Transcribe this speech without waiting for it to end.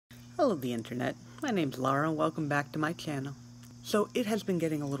Hello the internet, my name's Laura and welcome back to my channel. So it has been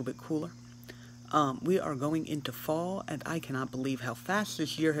getting a little bit cooler. We are going into fall and I cannot believe how fast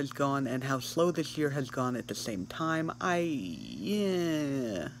this year has gone and how slow this year has gone at the same time.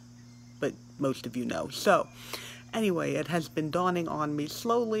 But most of you know. So anyway, it has been dawning on me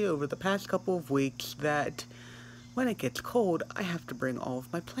slowly over the past couple of weeks that when it gets cold, I have to bring all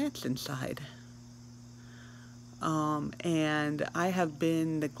of my plants inside. And I have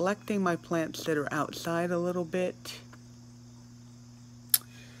been neglecting my plants that are outside a little bit.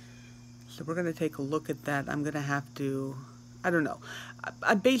 So we're going to take a look at that. I'm going to have to, I don't know.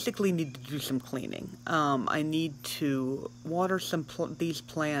 I basically need to do some cleaning. I need to water these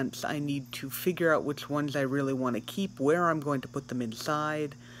plants. I need to figure out which ones I really want to keep, where I'm going to put them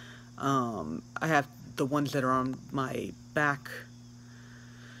inside. I have the ones that are on my back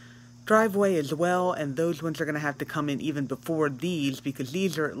driveway as well, and those ones are going to have to come in even before these, because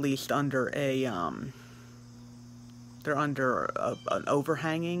these are at least under a, they're under an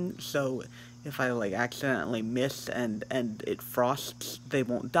overhanging, so if I, like, accidentally miss and it frosts, they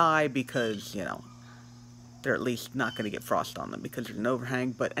won't die because, you know, they're at least not going to get frost on them because there's an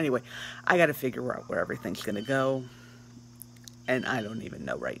overhang. But anyway, I got to figure out where everything's going to go, and I don't even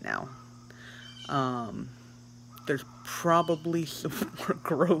know right now. There's probably some more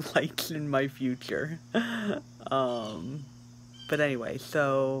grow lights in my future. But anyway,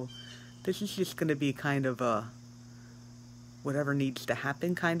 so this is just going to be kind of a whatever needs to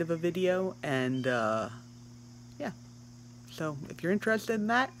happen kind of a video. And yeah, so if you're interested in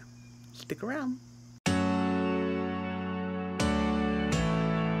that, stick around.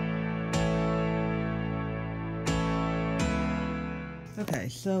 Okay,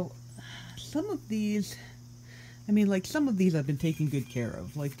 so some of these, I mean, like, some of these I've been taking good care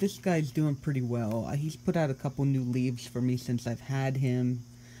of. Like, this guy's doing pretty well. He's put out a couple new leaves for me since I've had him.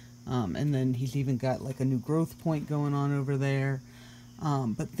 And then he's even got, like, a new growth point going on over there.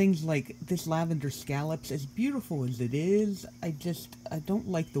 But things like this lavender scallops, as beautiful as it is, I don't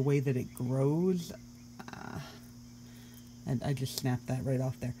like the way that it grows. And I just snapped that right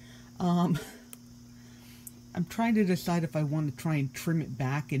off there. I'm trying to decide if I want to try and trim it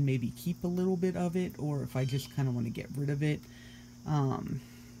back and maybe keep a little bit of it, or if I just kind of want to get rid of it. I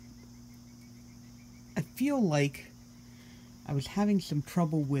feel like I was having some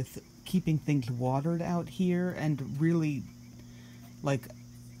trouble with keeping things watered out here, and really, like,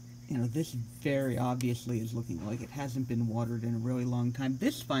 you know, this very obviously is looking like it hasn't been watered in a really long time.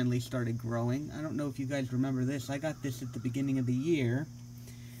 This finally started growing. I don't know if you guys remember this. I got this at the beginning of the year,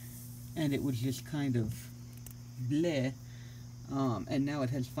 and it was just kind of bleh, and now it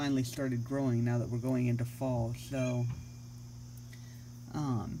has finally started growing now that we're going into fall. So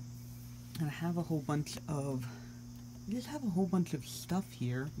and I have a whole bunch of stuff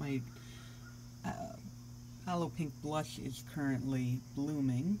here. My aloe pink blush is currently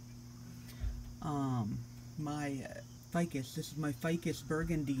blooming. My ficus, this is my ficus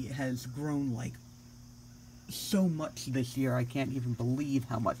burgundy, has grown like so much this year. I can't even believe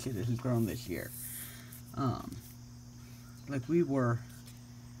how much it has grown this year. Like, we were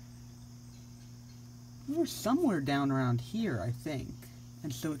somewhere down around here, I think,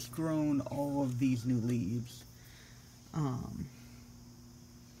 and so it's grown all of these new leaves.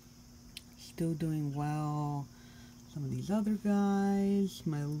 Still doing well. Some of these other guys,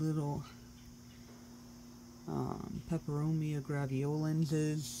 my little peperomia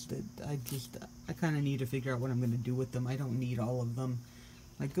graviolenses, that I kind of need to figure out what I'm going to do with them. I don't need all of them.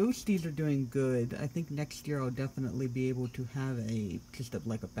 My ghosties are doing good. I think next year I'll definitely be able to have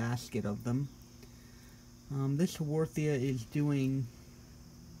like a basket of them. This Haworthia is doing,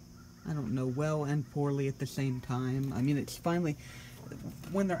 I don't know, well and poorly at the same time. I mean, it's finally,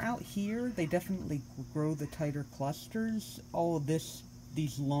 when they're out here, they definitely grow the tighter clusters. All of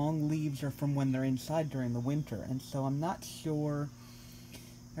these long leaves are from when they're inside during the winter, and so I'm not sure.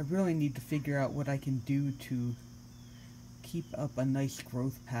 I really need to figure out what I can do to keep up a nice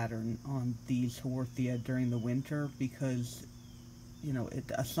growth pattern on these Haworthia during the winter, because, you know,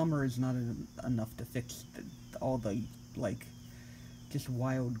 a summer is not enough to fix all the, like, just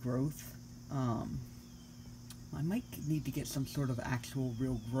wild growth. I might need to get some sort of actual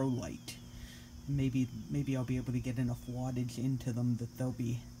real grow light. Maybe I'll be able to get enough wattage into them that they'll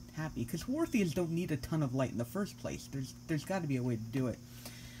be happy, because Haworthias don't need a ton of light in the first place. There's got to be a way to do it.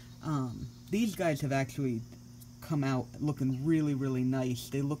 These guys have actually come out looking really, really nice.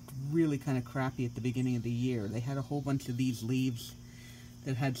 They looked really kind of crappy at the beginning of the year. They had a whole bunch of these leaves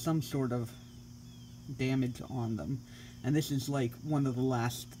that had some sort of damage on them, and this is like one of the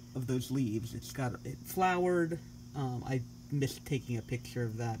last of those leaves. It flowered. I missed taking a picture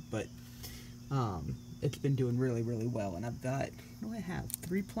of that, but it's been doing really, really well. And I've got, what do I have,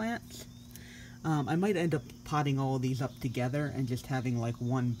 3 plants? I might end up potting all of these up together and just having like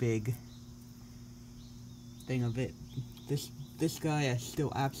one big thing of it. This guy I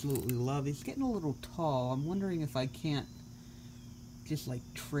still absolutely love. He's getting a little tall. I'm wondering if I can't just like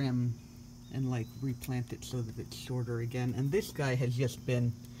trim and like replant it so that it's shorter again. And this guy has just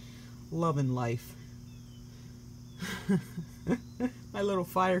been loving life. My little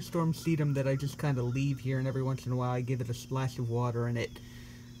firestorm sedum that I just kind of leave here, and every once in a while I give it a splash of water, and it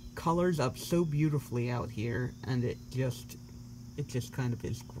colors up so beautifully out here, and it just kind of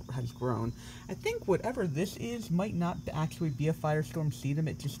has grown. I think whatever this is might not actually be a firestorm sedum.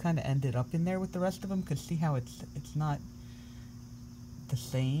 It just kind of ended up in there with the rest of them, because see how it's not the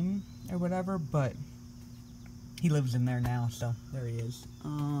same or whatever, but he lives in there now, so there he is.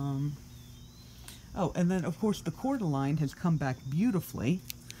 Oh, and then of course the cordyline has come back beautifully.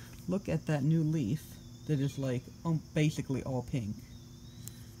 Look at that new leaf that is like basically all pink.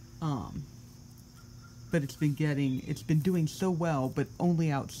 But it's been doing so well, but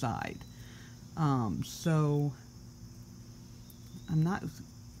only outside. So I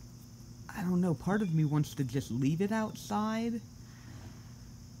don't know, part of me wants to just leave it outside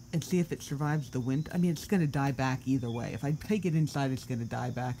and see if it survives the winter. I mean, it's going to die back either way. If I take it inside, it's going to die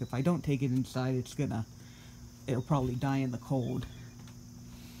back. If I don't take it inside, it'll probably die in the cold.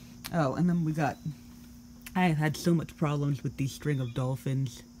 Oh, and then I have had so much problems with these string of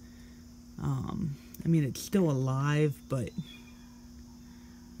dolphins. I mean, it's still alive, but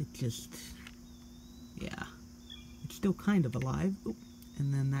it just, yeah, it's still kind of alive. Oop,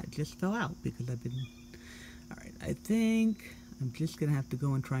 and then that just fell out because alright, I think I'm just going to have to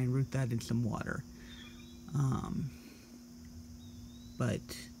go and try and root that in some water. But,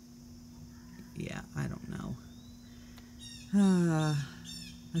 yeah, I don't know.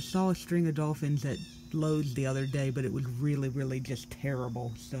 I saw a string of dolphins at Lowe's the other day, but it was really, really just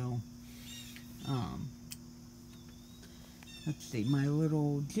terrible, so, let's see, my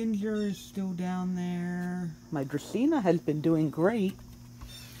little ginger is still down there. My Dracaena has been doing great.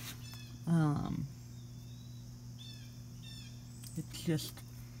 It's just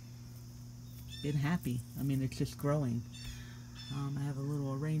been happy. I mean, it's just growing. I have a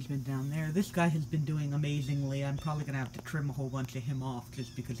little arrangement down there. This guy has been doing amazingly. I'm probably going to have to trim a whole bunch of him off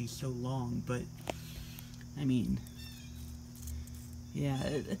just because he's so long, but, I mean, yeah,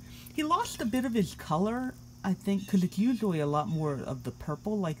 he lost a bit of his color, I think, because it's usually a lot more of the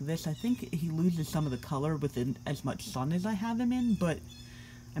purple like this. I think he loses some of the color within as much sun as I have him in, but,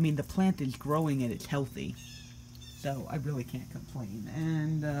 I mean, the plant is growing and it's healthy, so I really can't complain.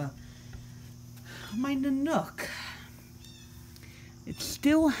 And, my Nanook, it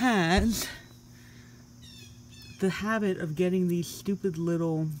still has the habit of getting these stupid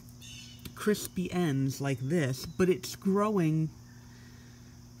little crispy ends like this, but it's growing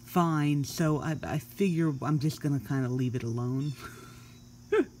fine, so I figure I'm just going to kind of leave it alone.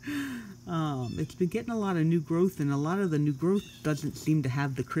 It's been getting a lot of new growth, and a lot of the new growth doesn't seem to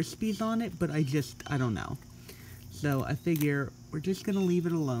have the crispies on it, but I don't know. So I figure we're just going to leave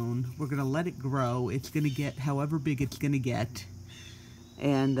it alone. We're going to let it grow. It's going to get however big it's going to get.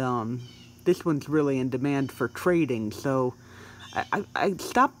 And this one's really in demand for trading, so I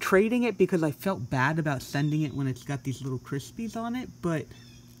stopped trading it because I felt bad about sending it when it's got these little crispies on it, but,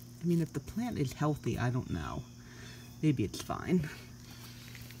 I mean, if the plant is healthy, I don't know. Maybe it's fine.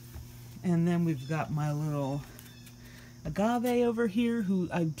 And then we've got my little agave over here, who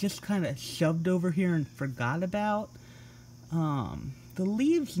I just kind of shoved over here and forgot about. The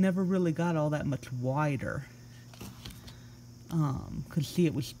leaves never really got all that much wider. Because see,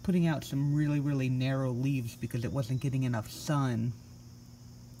 it was putting out some really, really narrow leaves because it wasn't getting enough sun.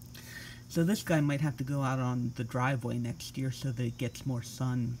 So this guy might have to go out on the driveway next year so that it gets more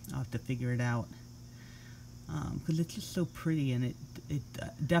sun. I'll have to figure it out. Because it's just so pretty, and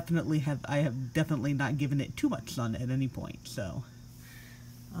I have definitely not given it too much sun at any point, so.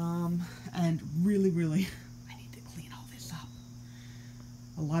 And really, really, I need to clean all this up.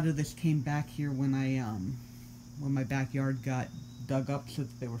 A lot of this came back here when when my backyard got dug up so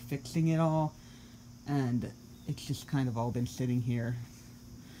that they were fixing it all, and it's just kind of all been sitting here.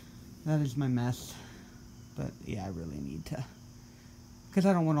 That is my mess, but yeah, I really need to, because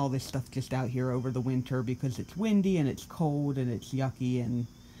I don't want all this stuff just out here over the winter because it's windy and it's cold and it's yucky and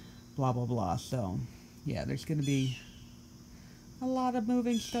blah blah blah. So yeah, there's gonna be a lot of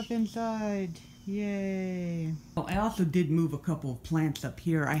moving stuff inside. Yay. Oh, I also did move a couple of plants up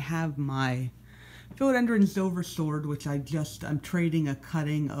here. I have my philodendron silver sword, which I'm trading a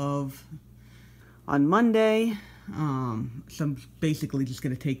cutting of on Monday. So I'm basically just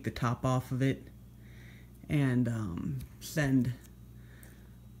going to take the top off of it and send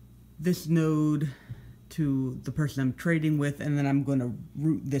this node to the person I'm trading with, and then I'm going to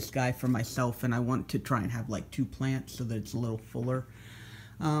root this guy for myself, and I want to try and have like 2 plants so that it's a little fuller.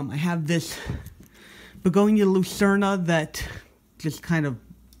 I have this Begonia Lucerna that just kind of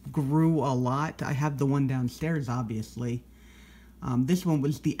grew a lot. I have the one downstairs, obviously. This one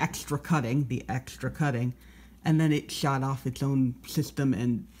was the extra cutting, and then it shot off its own system,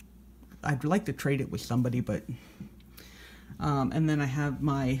 and I'd like to trade it with somebody, but... and then I have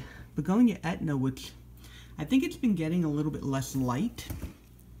my Begonia Etna, which I think it's been getting a little bit less light,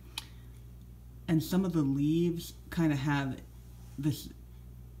 and some of the leaves kind of have this,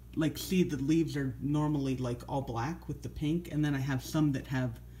 like, see, the leaves are normally like all black with the pink, and then I have some that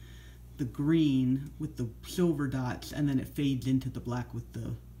have the green with the silver dots, and then it fades into the black with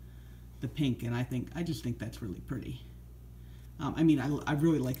the pink, and I just think that's really pretty. I mean, I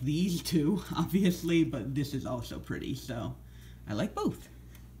really like these two, obviously, but this is also pretty, so I like both.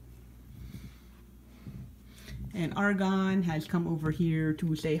 And Argon has come over here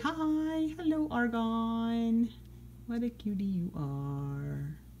to say hi. Hello, Argon. What a cutie you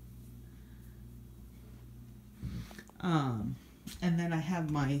are. And then I have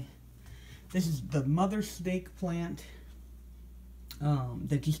this is the mother snake plant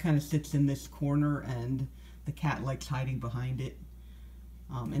that just kind of sits in this corner, and the cat likes hiding behind it.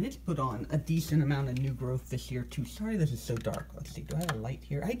 And it's put on a decent amount of new growth this year too. Sorry this is so dark. Let's see, do I have a light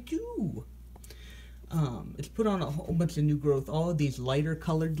here? I do! It's put on a whole bunch of new growth. All of these lighter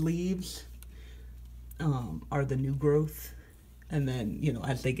colored leaves are the new growth. And then, you know,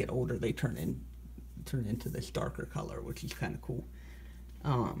 as they get older, they turn into this darker color, which is kind of cool.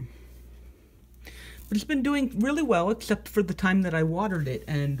 But it's been doing really well, except for the time that I watered it,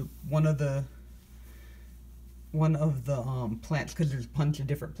 and one of the plants, because there's a bunch of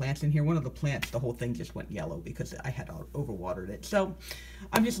different plants in here, one of the plants, the whole thing just went yellow because I had overwatered it. So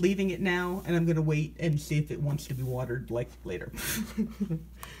I'm just leaving it now, and I'm going to wait and see if it wants to be watered like later.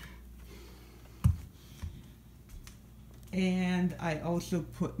 And I also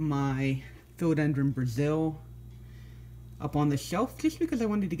put my Philodendron Brazil up on the shelf just because I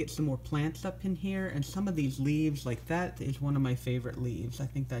wanted to get some more plants up in here, and some of these leaves, like that is one of my favorite leaves. I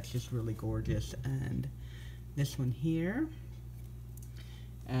think that's just really gorgeous. And this one here,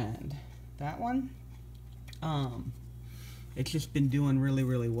 and that one, it's just been doing really,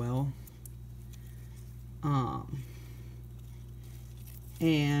 really well.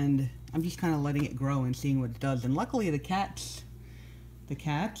 And I'm just kind of letting it grow and seeing what it does. And luckily the cats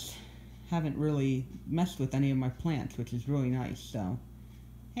haven't really messed with any of my plants, which is really nice. So,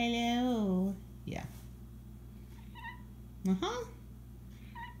 hello. Yeah.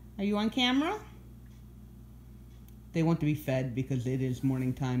 Are you on camera? They want to be fed because it is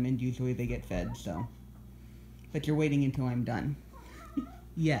morning time and usually they get fed, so. But you're waiting until I'm done.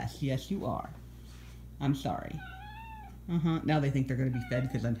 Yes, you are. I'm sorry. Now they think they're going to be fed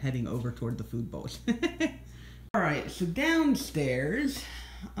because I'm heading over toward the food bowls. Alright, so downstairs,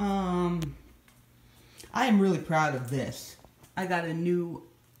 I am really proud of this. I got a new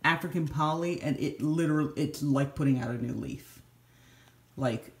African Polly, and it's like putting out a new leaf.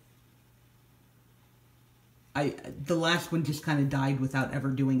 Like, the last one just kind of died without ever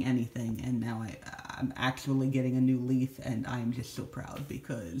doing anything, and now I'm actually getting a new leaf, and I'm just so proud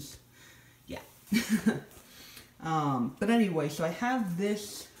because, yeah. But anyway, so I have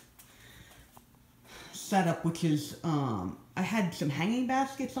this setup, which is, I had some hanging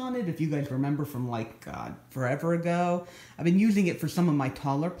baskets on it, if you guys remember from, like, God, forever ago. I've been using it for some of my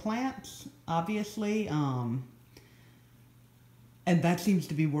taller plants, obviously, and that seems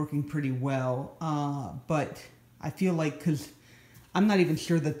to be working pretty well, but I feel like, because I'm not even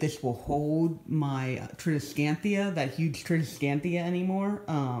sure that this will hold my Tritoscanthia, that huge Tritoscanthia anymore.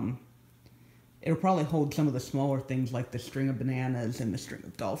 It'll probably hold some of the smaller things like the string of bananas and the string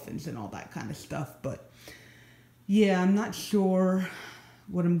of dolphins and all that kind of stuff, but yeah, I'm not sure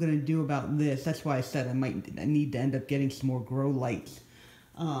what I'm going to do about this. That's why I said I need to end up getting some more grow lights.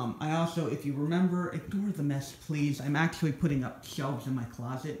 I also, if you remember, ignore the mess, please. I'm actually putting up shelves in my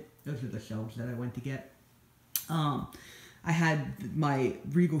closet. Those are the shelves that I went to get. I had my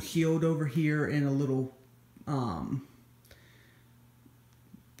Regal Shield over here in a little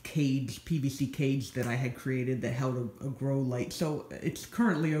cage, PVC cage that I had created that held a grow light. So it's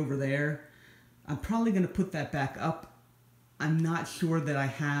currently over there. I'm probably going to put that back up. I'm not sure that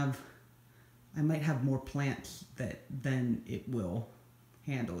I might have more plants than it will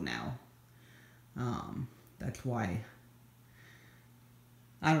handle now. That's why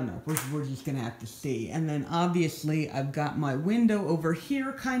I don't know. We're just going to have to see. And then obviously I've got my window over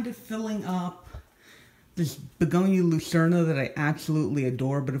here kind of filling up. This begonia lucerna that I absolutely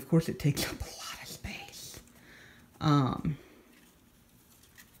adore, but of course it takes up a lot of space.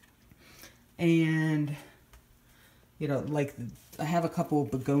 And, you know, like, I have a couple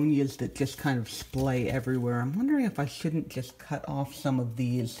of begonias that just kind of splay everywhere. I'm wondering if I shouldn't just cut off some of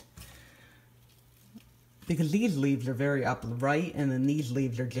these, because these leaves are very upright, and then these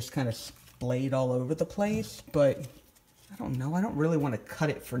leaves are just kind of splayed all over the place. But I don't know. I don't really want to cut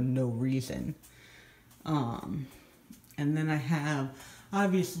it for no reason. And then I have,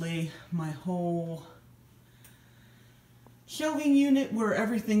 obviously, my whole shelving unit where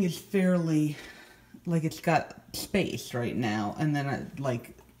everything is fairly, like, it's got space right now. And then I,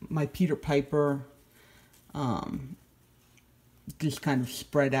 like, my Peter Piper, just kind of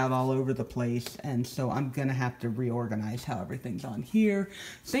spread out all over the place, and so I'm gonna have to reorganize how everything's on here.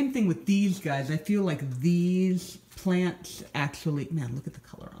 Same thing with these guys. I feel like these plants actually, man, look at the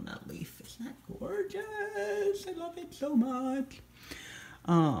color on that leaf. Isn't that gorgeous? I love it so much.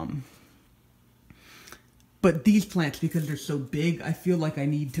 But these plants, because they're so big, I feel like I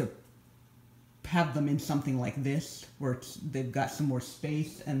need to have them in something like this, where they've got some more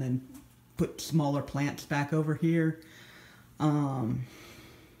space, and then put smaller plants back over here. I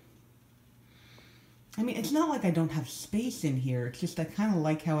mean, it's not like I don't have space in here. It's just I kind of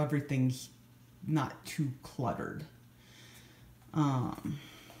like how everything's not too cluttered. I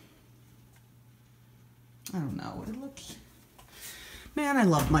don't know. It looks... Man, I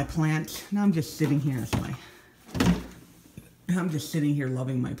love my plants. Now I'm just sitting here as my... I'm just sitting here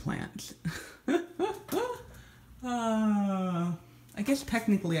loving my plants. I guess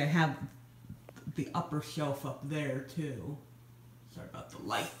technically I have the upper shelf up there too. Sorry about the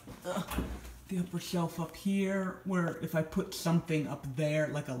light. The upper shelf up here, where if I put something up there,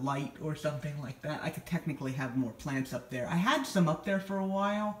 like a light or something like that, I could technically have more plants up there. I had some up there for a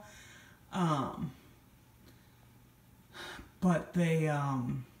while, but they,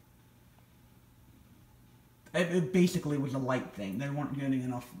 it basically was a light thing. They weren't getting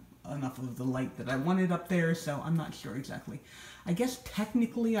enough of the light that I wanted up there, so I'm not sure exactly. I guess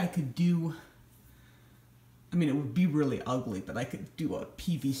technically I could do... I mean, it would be really ugly, but I could do a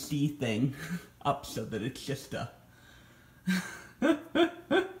PVC thing up so that it's just a...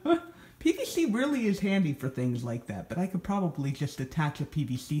 PVC really is handy for things like that, but I could probably just attach a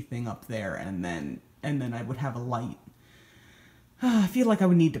PVC thing up there, and then I would have a light. I feel like I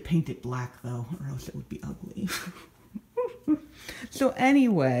would need to paint it black, though, or else it would be ugly. So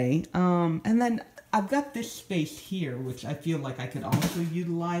anyway, and then I've got this space here, which I feel like I could also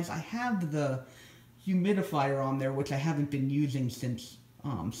utilize. I have the humidifier on there, which I haven't been using since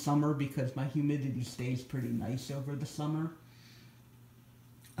summer, because my humidity stays pretty nice over the summer.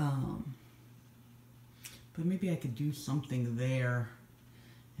 But maybe I could do something there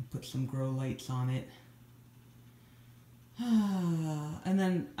and put some grow lights on it. And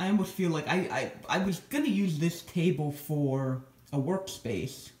then I almost feel like I was going to use this table for a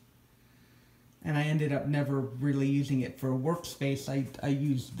workspace, and I ended up never really using it for a workspace. I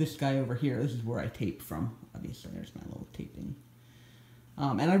used this guy over here. This is where I tape from. Obviously, there's my little taping.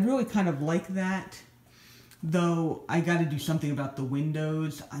 And I really kind of like that, though I got to do something about the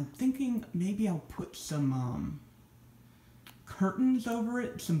windows. I'm thinking maybe I'll put some curtains over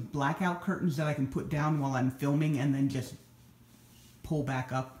it, some blackout curtains that I can put down while I'm filming, and then just pull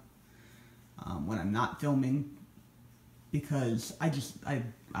back up when I'm not filming. Because I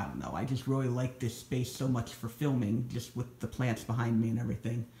don't know, I just really like this space so much for filming, just with the plants behind me and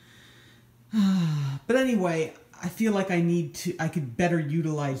everything. But anyway, I feel like I could better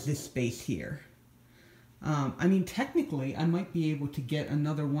utilize this space here. I mean, technically, I might be able to get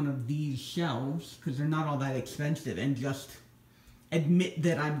another one of these shelves, because they're not all that expensive, and just admit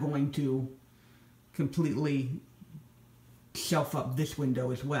that I'm going to completely shelf up this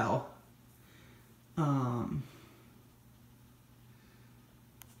window as well.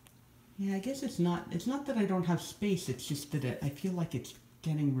 Yeah, I guess it's not that I don't have space, it's just that I feel like it's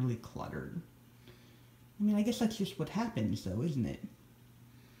getting really cluttered. I mean, I guess that's just what happens, though, isn't it?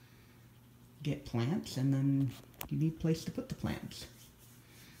 Get plants, and then you need a place to put the plants.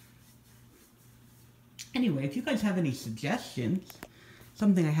 Anyway, if you guys have any suggestions,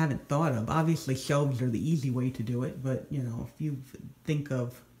 something I haven't thought of, obviously shelves are the easy way to do it, but, you know, if you think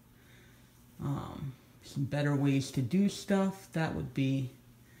of some better ways to do stuff, that would be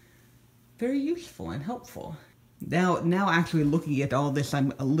very useful and helpful. Now actually looking at all this,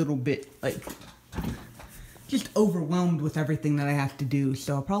 I'm a little bit, like, just overwhelmed with everything that I have to do,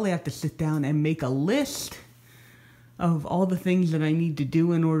 so I'll probably have to sit down and make a list of all the things that I need to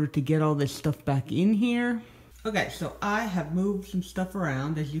do in order to get all this stuff back in here. Okay, so I have moved some stuff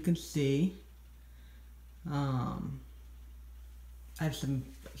around, as you can see. I have some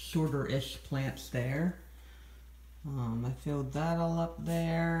shorter-ish plants there. I filled that all up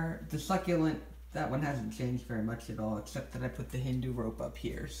there. The succulent, that one hasn't changed very much at all, except that I put the Hindu rope up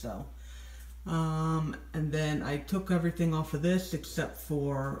here, so. And then I took everything off of this except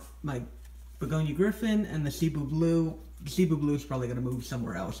for my Begonia Griffin and the Cebu Blue. The Cebu Blue is probably going to move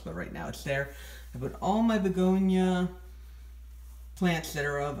somewhere else, but right now it's there. I put all my begonia plants that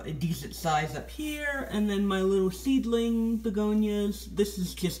are of a decent size up here, and then my little seedling begonias. This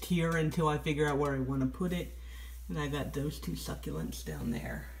is just here until I figure out where I want to put it. And I got those two succulents down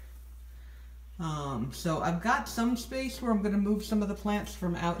there. So I've got some space where I'm going to move some of the plants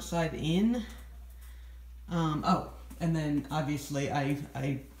from outside in. Oh, and then obviously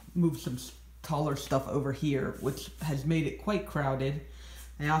I moved some taller stuff over here, which has made it quite crowded.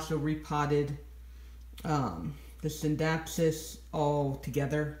 I also repotted the Syndapsis all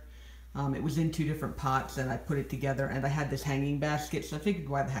together. It was in 2 different pots, and I put it together, and I had this hanging basket, so I figured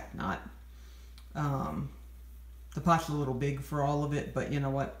why the heck not. The pot's a little big for all of it, but you know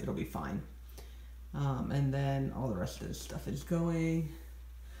what? It'll be fine. And then all the rest of this stuff is going.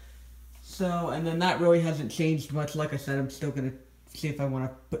 So, and then that really hasn't changed much. Like I said, I'm still going to see if I want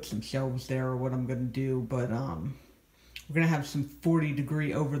to put some shelves there or what I'm going to do. But we're going to have some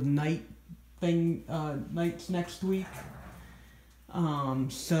 40-degree over the night thing nights next week.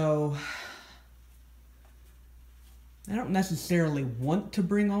 So I don't necessarily want to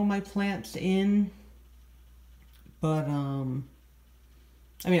bring all my plants in. But,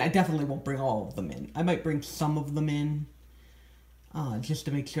 I mean, I definitely won't bring all of them in. I might bring some of them in, just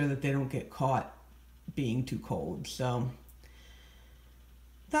to make sure that they don't get caught being too cold. So,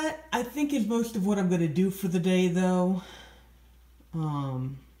 that, I think, is most of what I'm going to do for the day, though.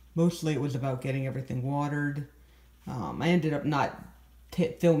 Mostly it was about getting everything watered. I ended up not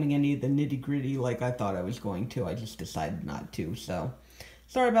filming any of the nitty-gritty like I thought I was going to. I just decided not to, so.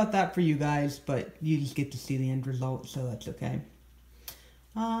 Sorry about that for you guys, but you just get to see the end result, so that's okay.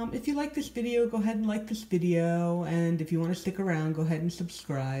 If you like this video, go ahead and like this video, and if you want to stick around, go ahead and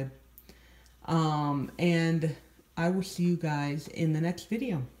subscribe. And I will see you guys in the next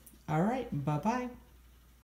video. Alright, bye-bye.